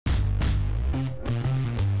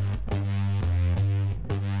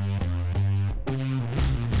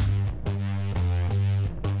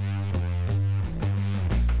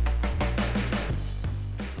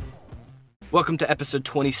Welcome to episode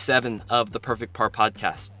 27 of the Perfect Par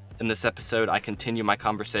podcast. In this episode, I continue my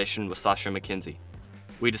conversation with Sasho MacKenzie.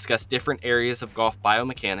 We discuss different areas of golf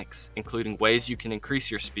biomechanics, including ways you can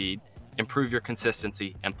increase your speed, improve your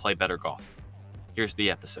consistency, and play better golf. Here's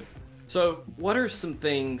the episode. So, what are some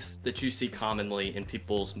things that you see commonly in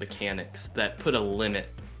people's mechanics that put a limit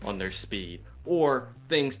on their speed, or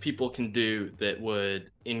things people can do that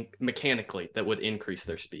would, mechanically, that would increase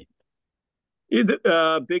their speed?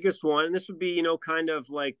 The biggest one, this would be, kind of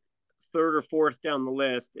like third or fourth down the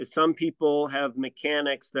list, is some people have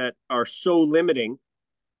mechanics that are so limiting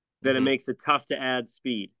that it makes it tough to add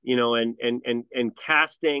speed, and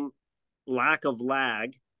casting, lack of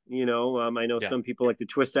lag, I know some people like to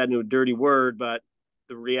twist that into a dirty word, but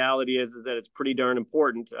the reality is that it's pretty darn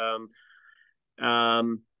important,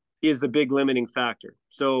 is the big limiting factor.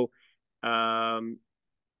 So if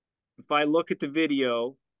I look at the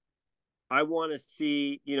video, I want to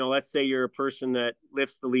see, let's say you're a person that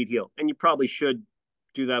lifts the lead heel, and you probably should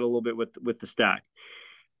do that a little bit with the stack.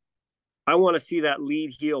 I want to see that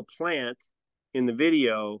lead heel plant in the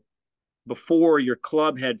video before your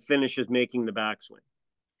club head finishes making the backswing.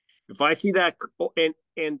 If I see that,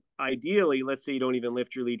 and ideally, let's say you don't even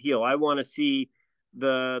lift your lead heel, I want to see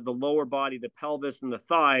the lower body, the pelvis and the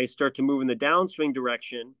thighs start to move in the downswing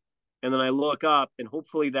direction, and then I look up, and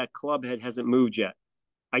hopefully that club head hasn't moved yet.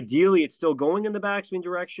 Ideally, it's still going in the backswing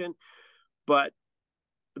direction, but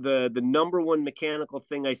the number one mechanical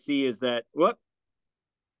thing I see is that, whoop,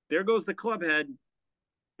 there goes the club head,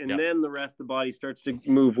 and then the rest of the body starts to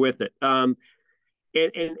move with it. And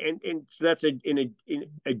so that's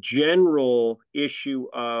a general issue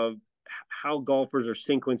of how golfers are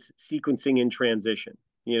sequencing in transition.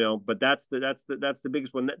 But that's the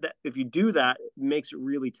biggest one. That if you do that, it makes it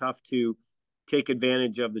really tough to take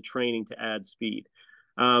advantage of the training to add speed.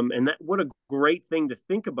 And what a great thing to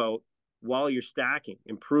think about while you're stacking,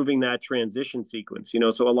 improving that transition sequence.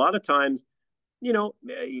 So a lot of times,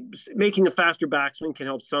 making a faster backswing can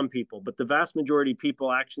help some people, but the vast majority of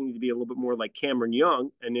people actually need to be a little bit more like Cameron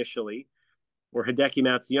Young initially, or Hideki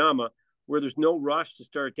Matsuyama, where there's no rush to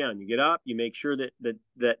start down. You get up, you make sure that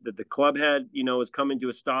the club head, is coming to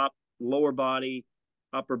a stop, lower body,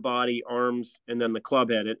 upper body, arms, and then the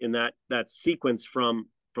club head in that sequence from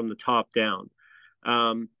the top down.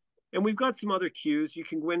 And we've got some other cues. You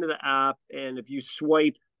can go into the app, and if you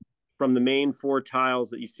swipe from the main four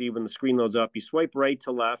tiles that you see when the screen loads up, you swipe right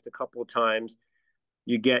to left a couple of times,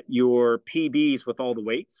 you get your PBs with all the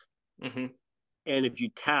weights. And if you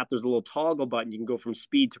tap, there's a little toggle button. You can go from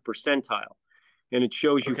speed to percentile, and it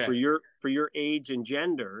shows you for your age and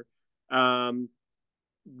gender,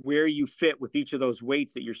 where you fit with each of those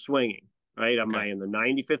weights that you're swinging. Right? Am I in the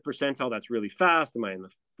 95th percentile? That's really fast. Am I in the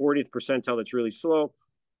 40th percentile? That's really slow.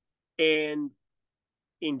 And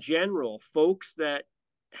in general, folks that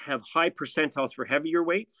have high percentiles for heavier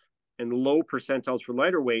weights and low percentiles for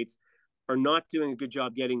lighter weights are not doing a good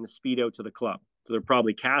job getting the speed out to the club. So they're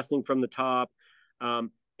probably casting from the top.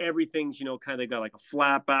 Everything's, kind of got like a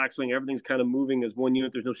flat backswing. Everything's kind of moving as one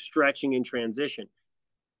unit. There's no stretching in transition.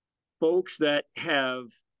 Folks that have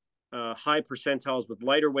high percentiles with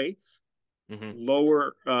lighter weights,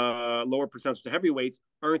 lower percentiles to heavy weights,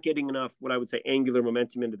 aren't getting enough, what I would say, angular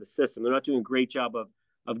momentum into the system. They're not doing a great job of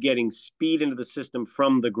getting speed into the system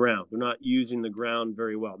from the ground. They're not using the ground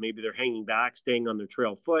very well. Maybe they're hanging back, staying on their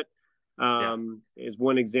trail foot. Is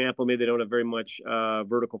one example. Maybe they don't have very much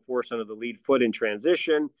vertical force under the lead foot in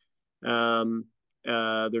transition. They're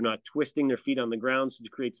not twisting their feet on the ground to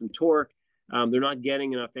create some torque. They're not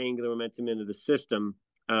getting enough angular momentum into the system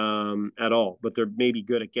at all, but they're maybe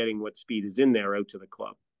good at getting what speed is in there out to the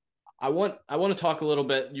club. I want to talk a little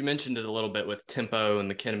bit. You mentioned it a little bit with tempo and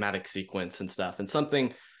the kinematic sequence and stuff, and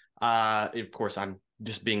something, of course, I'm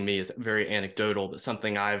just being me, is very anecdotal, but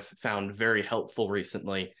something I've found very helpful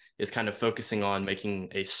recently is kind of focusing on making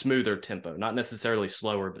a smoother tempo, not necessarily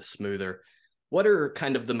slower, but smoother. What are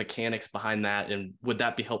kind of the mechanics behind that, and would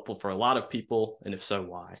that be helpful for a lot of people? And if so,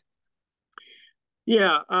 why?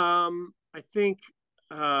 Yeah, I think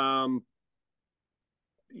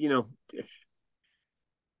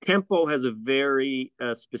tempo has a very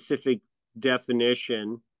specific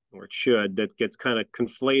definition, or it should, that gets kind of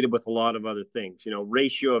conflated with a lot of other things.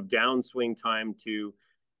 Ratio of downswing time to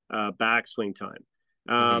backswing time.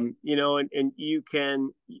 And you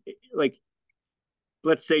can, like,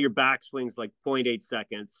 let's say your backswing's like 0.8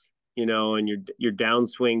 seconds, and your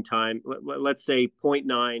downswing time, let's say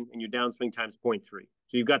 0.9, and your downswing time is 0.3.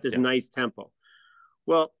 So you've got this nice tempo.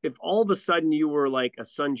 Well, if all of a sudden you were like a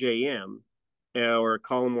Sanjay M or a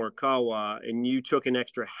Colin Morikawa, and you took an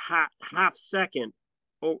extra half second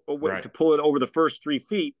to pull it over the first 3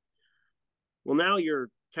 feet, Well, now your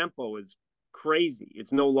tempo is crazy.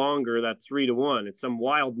 It's no longer that 3-1. It's some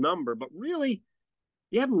wild number, but really,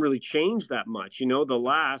 you haven't really changed that much. The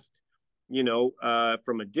last,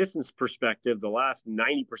 from a distance perspective, the last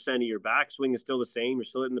 90% of your backswing is still the same. You're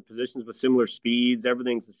still in the positions with similar speeds.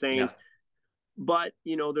 Everything's the same. Yeah. But,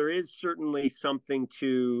 there is certainly something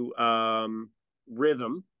to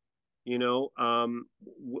rhythm,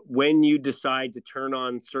 when you decide to turn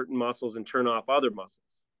on certain muscles and turn off other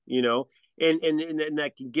muscles, and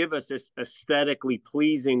that can give us this aesthetically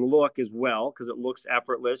pleasing look as well, because it looks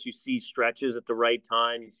effortless. You see stretches at the right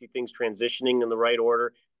time, you see things transitioning in the right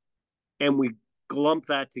order, and we glump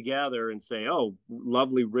that together and say, oh,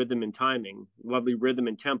 lovely rhythm and timing, lovely rhythm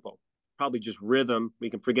and tempo. Probably just rhythm. We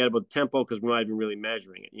can forget about the tempo because we're not even really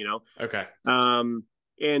measuring it. Okay. And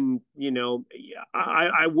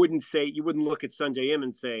I wouldn't say, you wouldn't look at Sanjay Im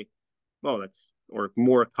and say, oh, that's, or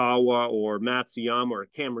Morikawa or Matsuyama or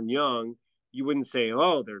Cameron Young. You wouldn't say,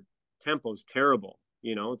 oh, their tempo's terrible.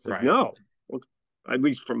 It's like, Right. no, at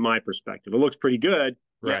least from my perspective, it looks pretty good.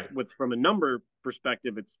 Right. Yet from a number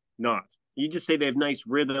perspective, it's not. You just say they have nice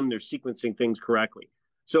rhythm, they're sequencing things correctly.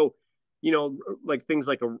 So, like things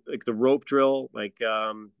like the rope drill, I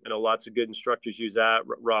know lots of good instructors use that.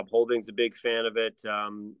 Rob Holding's a big fan of it.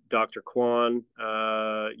 Dr. Kwan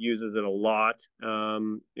uses it a lot,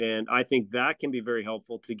 and I think that can be very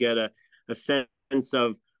helpful to get a sense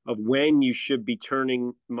of when you should be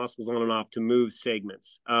turning muscles on and off to move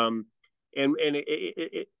segments. And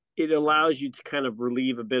it allows you to kind of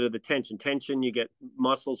relieve a bit of the tension. You get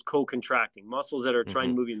muscles co-contracting. Muscles that are trying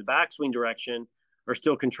to move you in the backswing direction are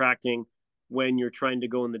still contracting when you're trying to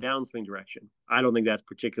go in the downswing direction. I don't think that's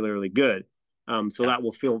particularly good. So that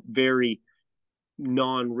will feel very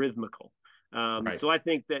non-rhythmical. Right. So I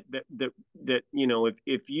think that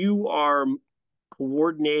if you are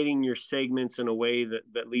coordinating your segments in a way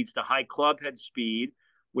that leads to high club head speed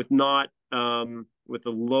with not with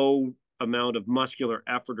a low amount of muscular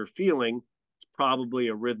effort or feeling, it's probably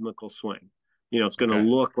a rhythmical swing. It's going to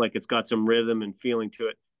look like it's got some rhythm and feeling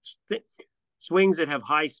to it. Swings that have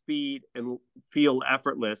high speed and feel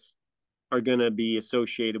effortless are going to be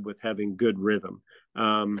associated with having good rhythm.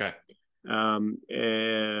 And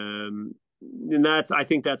I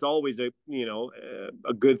think that's always a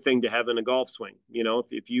good thing to have in a golf swing.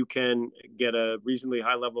 If you can get a reasonably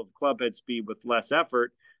high level of club head speed with less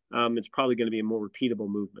effort, it's probably going to be a more repeatable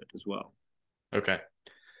movement as well. Okay.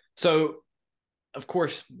 So, of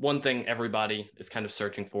course, one thing everybody is kind of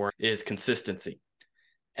searching for is consistency.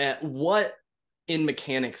 What in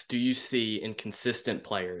mechanics do you see in consistent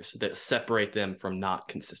players that separate them from not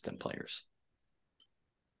consistent players?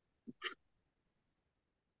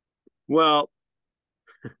 Well,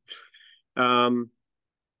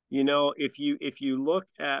 if you look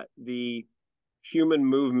at the human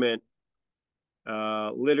movement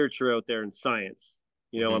literature out there in science,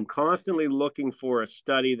 I'm constantly looking for a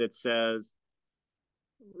study that says,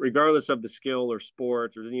 regardless of the skill or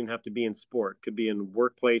sport, or doesn't even have to be in sport, could be in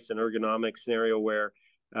workplace and ergonomic scenario where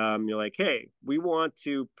you're like, hey, we want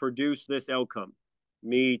to produce this outcome,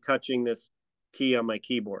 me touching this key on my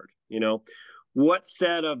keyboard. What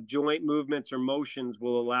set of joint movements or motions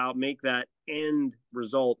will make that end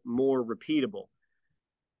result more repeatable?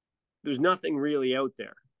 There's nothing really out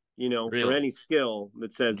there, for any skill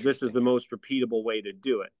that says this is the most repeatable way to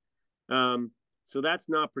do it. So that's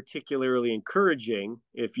not particularly encouraging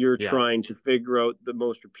if you're trying to figure out the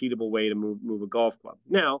most repeatable way to move a golf club.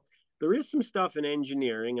 Now, there is some stuff in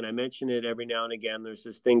engineering, and I mention it every now and again. There's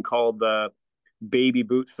this thing called the baby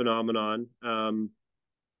boot phenomenon,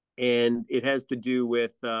 and it has to do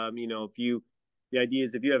with, the idea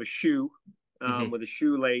is if you have a shoe with a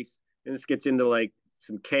shoelace, and this gets into like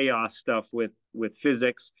some chaos stuff with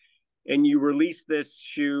physics, and you release this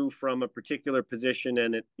shoe from a particular position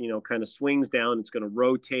and it, kind of swings down, it's going to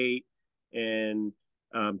rotate and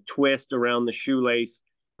twist around the shoelace.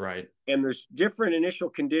 Right. And there's different initial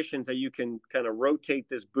conditions that you can kind of rotate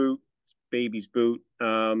this boot, this baby's boot,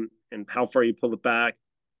 and how far you pull it back.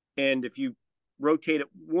 And if you rotate it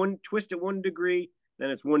twist it 1 degree, then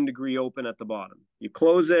it's 1 degree open at the bottom. You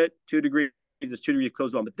close it 2 degrees, it's 2 degrees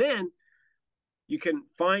closed on. But then you can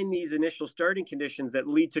find these initial starting conditions that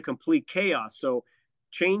lead to complete chaos. So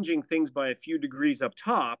changing things by a few degrees up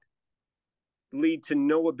top lead to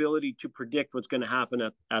no ability to predict what's going to happen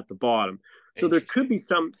at the bottom. So there could be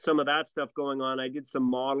some of that stuff going on. I did some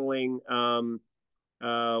modeling.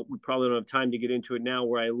 We probably don't have time to get into it now,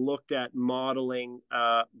 where I looked at modeling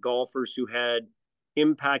golfers who had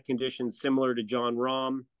impact conditions similar to John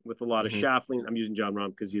Rahm with a lot of shaft lean. I'm using John Rahm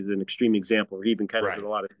because he's an extreme example, where he even kind of has a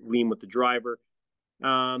lot of lean with the driver,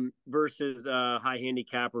 versus a high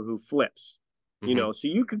handicapper who flips. So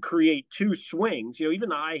you could create two swings, even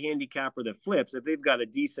the high handicapper that flips, if they've got a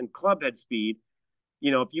decent club head speed,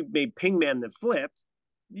 if you made pingman that flipped,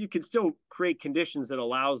 you can still create conditions that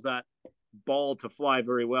allows that ball to fly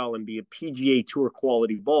very well and be a PGA Tour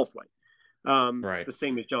quality ball flight. The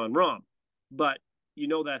same as John Rahm. But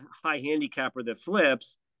that high handicapper that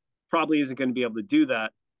flips probably isn't going to be able to do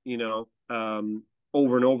that,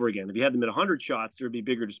 over and over again. If you had them at 100 shots, there'd be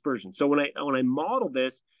bigger dispersion. So when I model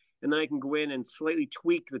this, and then I can go in and slightly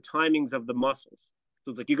tweak the timings of the muscles.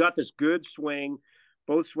 So it's like you got this good swing,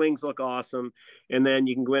 both swings look awesome, and then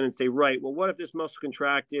you can go in and say, right, well, what if this muscle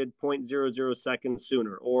contracted 0.00 seconds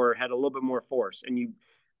sooner or had a little bit more force? And you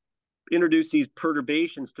introduce these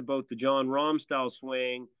perturbations to both the John Rahm style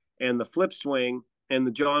swing and the flip swing, and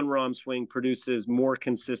the John Rahm swing produces more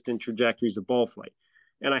consistent trajectories of ball flight.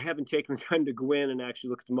 And I haven't taken the time to go in and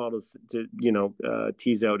actually look at the models to,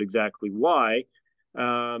 tease out exactly why,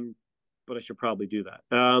 but I should probably do that.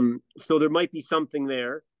 So there might be something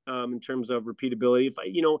there in terms of repeatability. If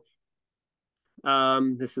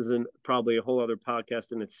this isn't probably a whole other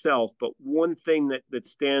podcast in itself, but one thing that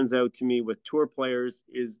stands out to me with tour players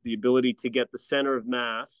is the ability to get the center of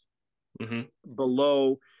mass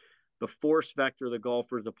below the force vector the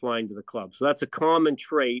golfer is applying to the club. So that's a common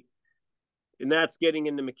trait, and that's getting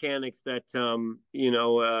into mechanics that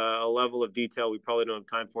a level of detail we probably don't have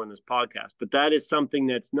time for in this podcast. But that is something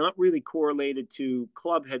that's not really correlated to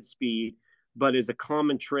club head speed, but is a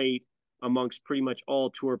common trait amongst pretty much all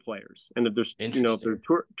tour players. And if there's if there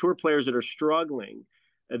are tour players that are struggling,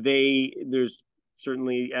 there's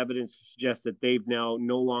certainly evidence to suggest that they've now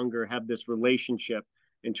no longer have this relationship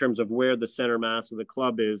in terms of where the center mass of the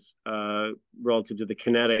club is relative to the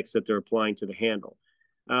kinetics that they're applying to the handle.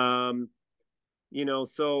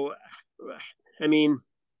 So I mean,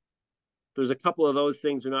 there's a couple of those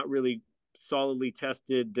things are not really solidly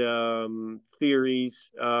tested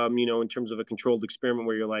theories, in terms of a controlled experiment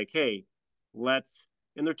where you're like, hey,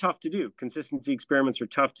 and they're tough to do. Consistency experiments are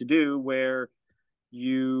tough to do where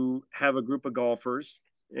you have a group of golfers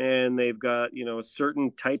and they've got, a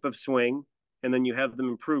certain type of swing, and then you have them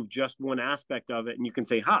improve just one aspect of it. And you can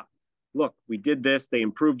say, look, we did this, they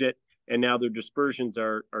improved it, and now their dispersions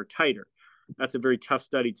are tighter. That's a very tough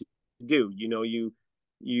study to do.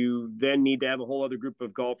 You then need to have a whole other group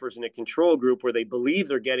of golfers in a control group where they believe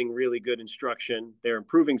they're getting really good instruction. They're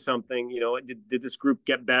improving something. Did this group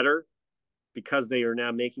get better because they are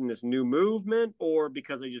now making this new movement, or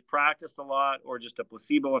because they just practiced a lot, or just a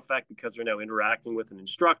placebo effect because they're now interacting with an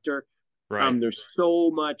instructor? Right. There's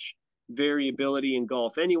so much variability in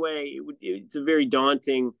golf anyway. It's a very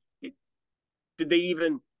daunting.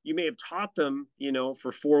 You may have taught them,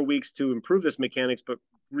 for 4 weeks to improve this mechanics, but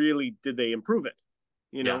really, did they improve it?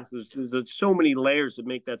 There's so many layers that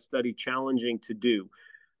make that study challenging to do.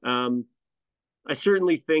 I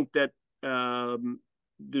certainly think that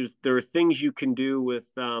there are things you can do with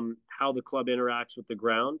how the club interacts with the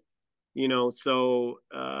ground. I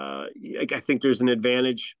think there's an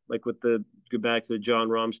advantage, like go back to the John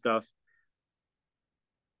Rahm stuff,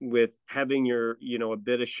 with having a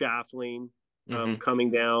bit of shaft lean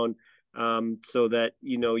coming down, so that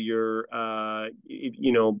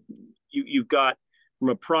you've got, from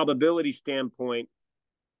a probability standpoint,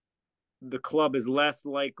 the club is less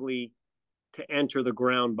likely to enter the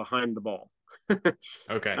ground behind the ball.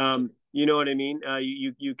 Okay. You know what I mean?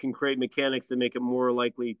 You can create mechanics that make it more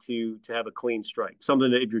likely to have a clean strike. Something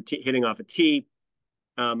that if you're hitting off a tee,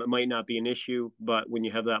 it might not be an issue, but when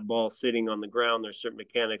you have that ball sitting on the ground, there's certain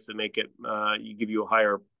mechanics that make it, give you a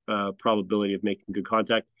higher probability of making good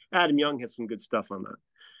contact. Adam Young has some good stuff on that.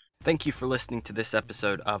 Thank you for listening to this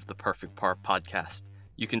episode of the Perfect Par podcast.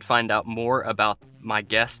 You can find out more about my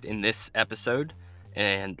guest in this episode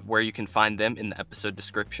and where you can find them in the episode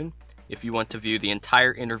description. If you want to view the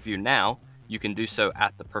entire interview now, you can do so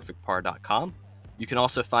at theperfectpar.com. You can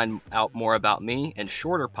also find out more about me and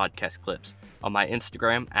shorter podcast clips on my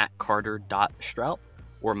Instagram at carter.strout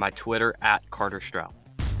or my Twitter at carterstrout.